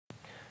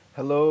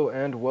Hello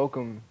and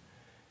welcome.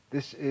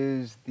 This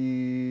is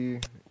the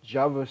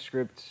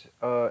JavaScript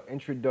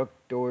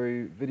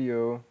introductory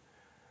video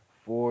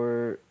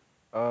for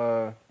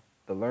the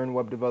Learn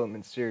Web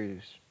Development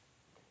series.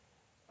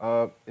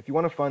 If you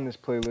want to find this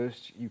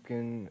playlist, you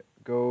can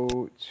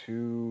go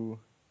to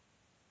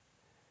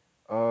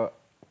our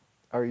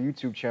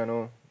YouTube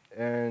channel,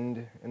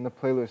 and in the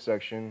playlist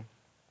section,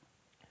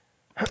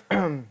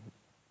 the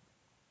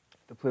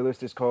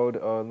playlist is called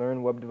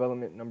Learn Web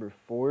Development number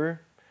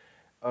 4,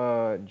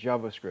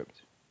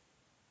 JavaScript.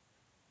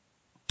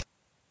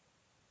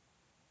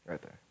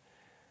 Right there.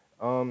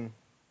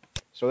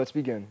 So let's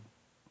begin.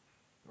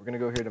 We're going to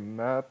go here to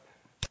Map,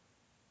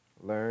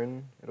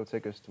 Learn. It'll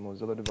take us to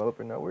Mozilla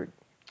Developer Network.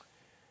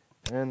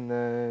 And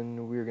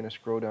then we're going to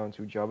scroll down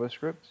to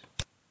JavaScript.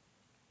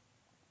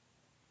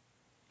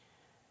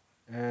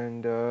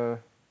 And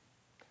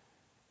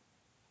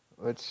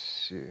let's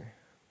see.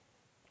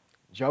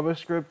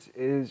 JavaScript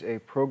is a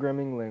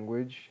programming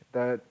language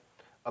that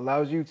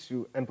allows you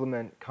to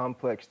implement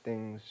complex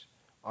things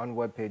on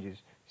web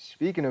pages.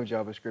 Speaking of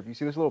JavaScript, you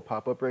see this little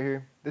pop-up right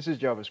here? This is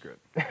JavaScript.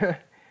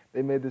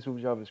 They made this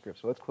with JavaScript,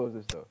 so let's close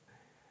this though.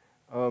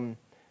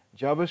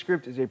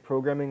 JavaScript is a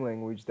programming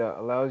language that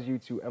allows you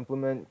to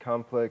implement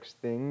complex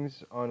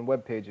things on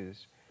web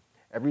pages.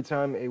 Every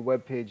time a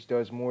web page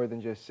does more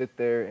than just sit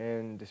there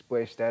and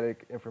display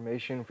static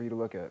information for you to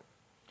look at,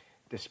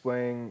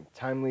 displaying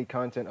timely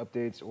content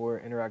updates or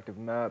interactive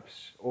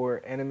maps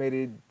or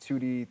animated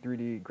 2D,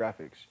 3D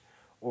graphics,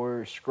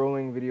 or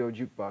scrolling video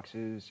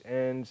jukeboxes,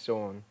 and so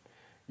on.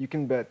 You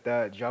can bet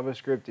that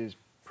JavaScript is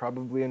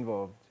probably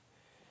involved.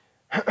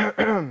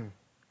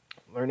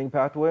 Learning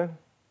pathway.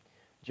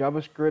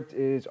 JavaScript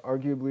is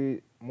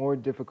arguably more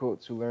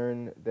difficult to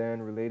learn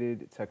than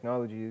related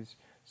technologies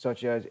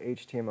such as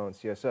HTML and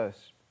CSS.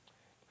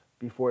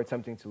 Before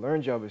attempting to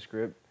learn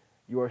JavaScript,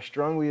 you are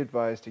strongly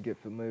advised to get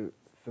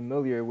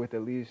familiar with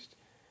at least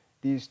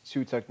these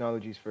two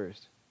technologies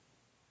first,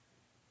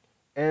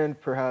 and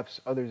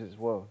perhaps others as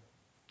well.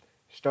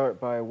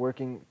 Start by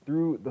working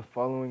through the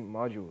following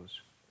modules: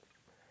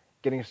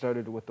 getting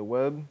started with the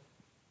web,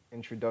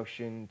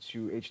 introduction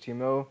to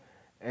HTML,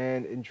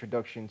 and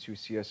introduction to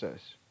CSS.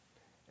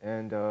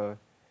 And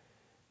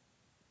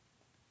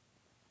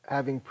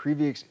having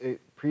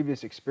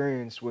previous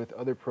experience with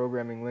other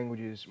programming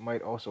languages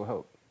might also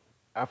help.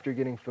 After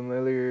getting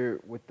familiar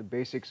with the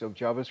basics of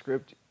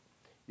JavaScript,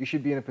 you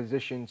should be in a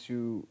position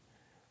to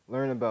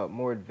learn about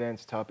more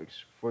advanced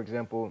topics. For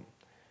example,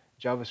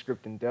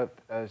 JavaScript in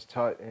depth as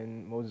taught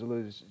in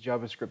Mozilla's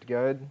JavaScript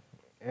guide,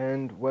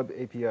 and web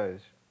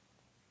APIs.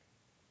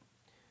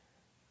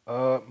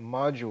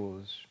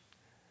 Modules.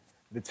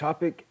 This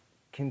topic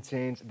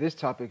contains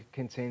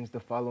the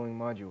following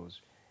modules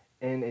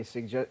in a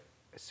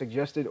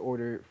suggested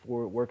order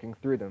for working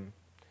through them.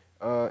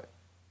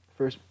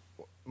 First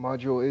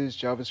module is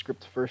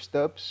JavaScript First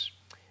Steps.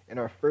 In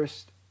our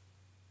first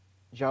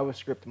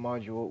JavaScript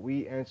module,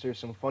 we answer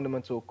some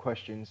fundamental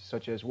questions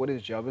such as: what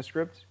is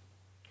JavaScript?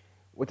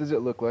 What does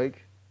it look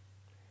like?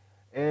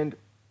 And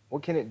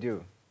what can it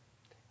do?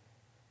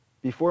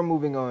 Before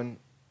moving on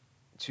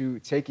to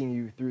taking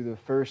you through the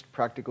first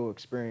practical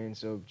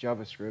experience of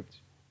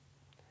JavaScript,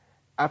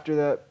 after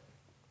that,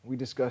 we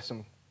discuss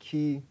some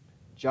key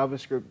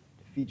JavaScript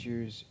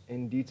features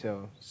in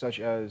detail, such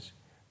as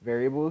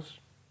variables,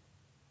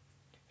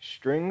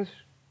 strings,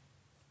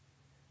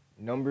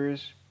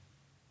 numbers,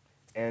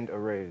 and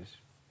arrays.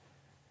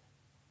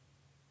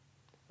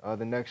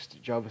 The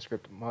next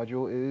JavaScript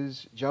module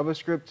is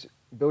JavaScript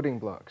Building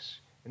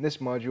Blocks. In this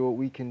module,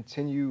 we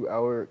continue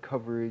our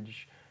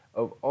coverage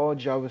of all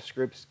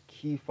JavaScript's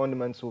key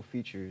fundamental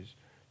features,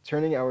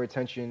 turning our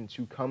attention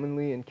to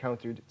commonly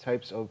encountered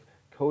types of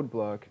code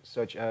block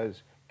such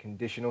as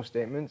conditional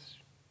statements,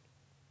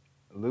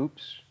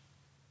 loops,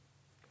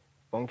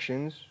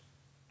 functions,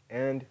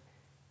 and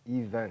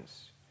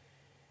events.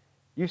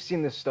 You've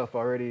seen this stuff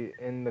already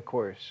in the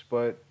course,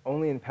 but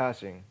only in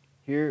passing.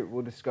 Here,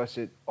 we'll discuss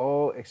it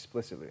all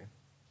explicitly.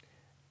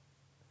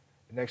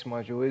 The next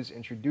module is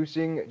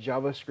Introducing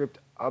JavaScript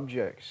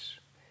Objects.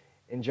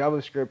 In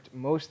JavaScript,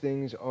 most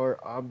things are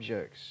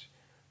objects,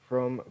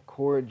 from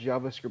core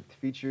JavaScript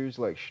features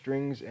like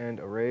strings and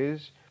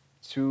arrays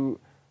to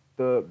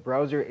the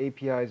browser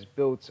APIs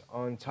built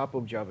on top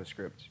of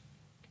JavaScript.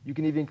 You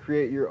can even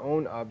create your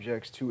own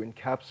objects to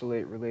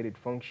encapsulate related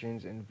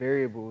functions and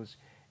variables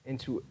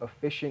into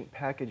efficient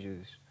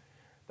packages.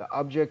 The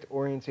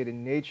object-oriented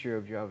nature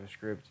of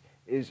JavaScript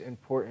is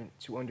important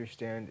to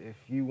understand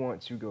if you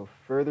want to go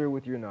further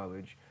with your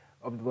knowledge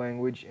of the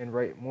language and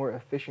write more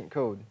efficient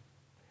code.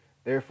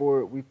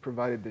 Therefore, we've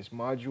provided this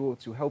module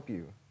to help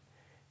you.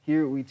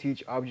 Here we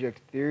teach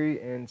object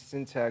theory and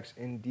syntax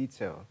in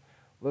detail.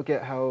 Look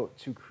at how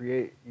to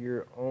create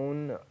your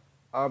own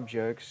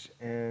objects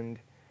and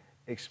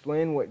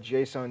explain what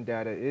JSON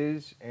data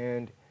is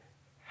and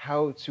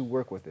how to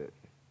work with it.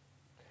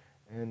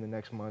 And the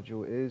next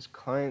module is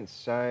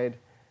Client-Side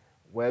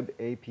Web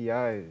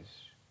APIs.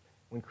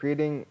 When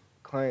creating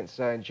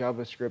client-side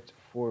JavaScript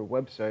for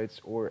websites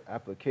or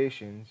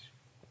applications,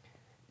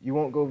 you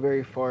won't go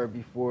very far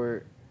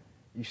before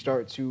you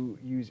start to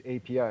use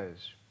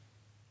APIs.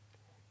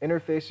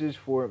 Interfaces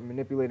for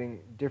manipulating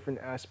different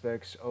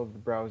aspects of the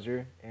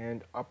browser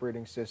and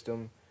operating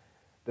system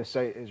the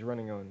site is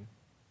running on.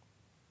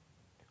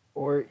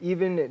 Or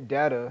even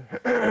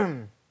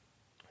data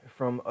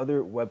from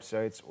other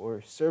websites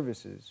or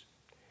services.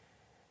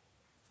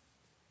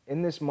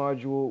 In this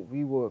module,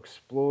 we will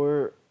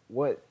explore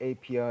what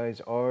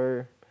APIs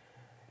are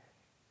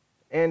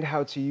and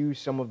how to use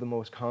some of the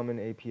most common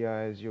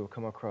APIs you'll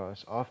come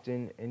across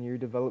often in your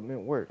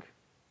development work.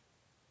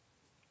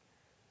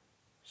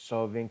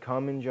 Solving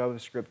common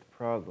JavaScript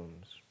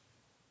problems.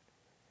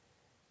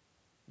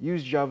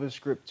 Use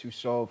JavaScript to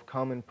solve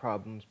common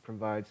problems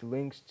provides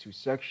links to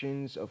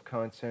sections of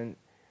content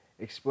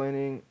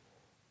explaining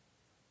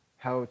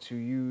how to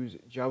use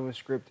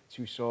JavaScript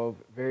to solve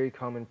very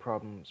common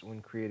problems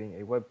when creating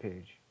a web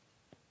page.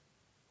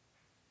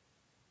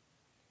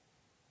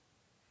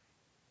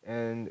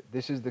 And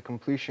this is the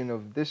completion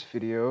of this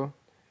video,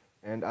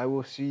 and I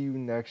will see you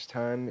next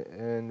time,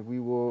 and we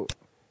will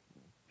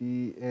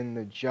be in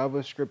the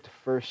JavaScript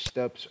first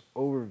steps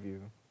overview.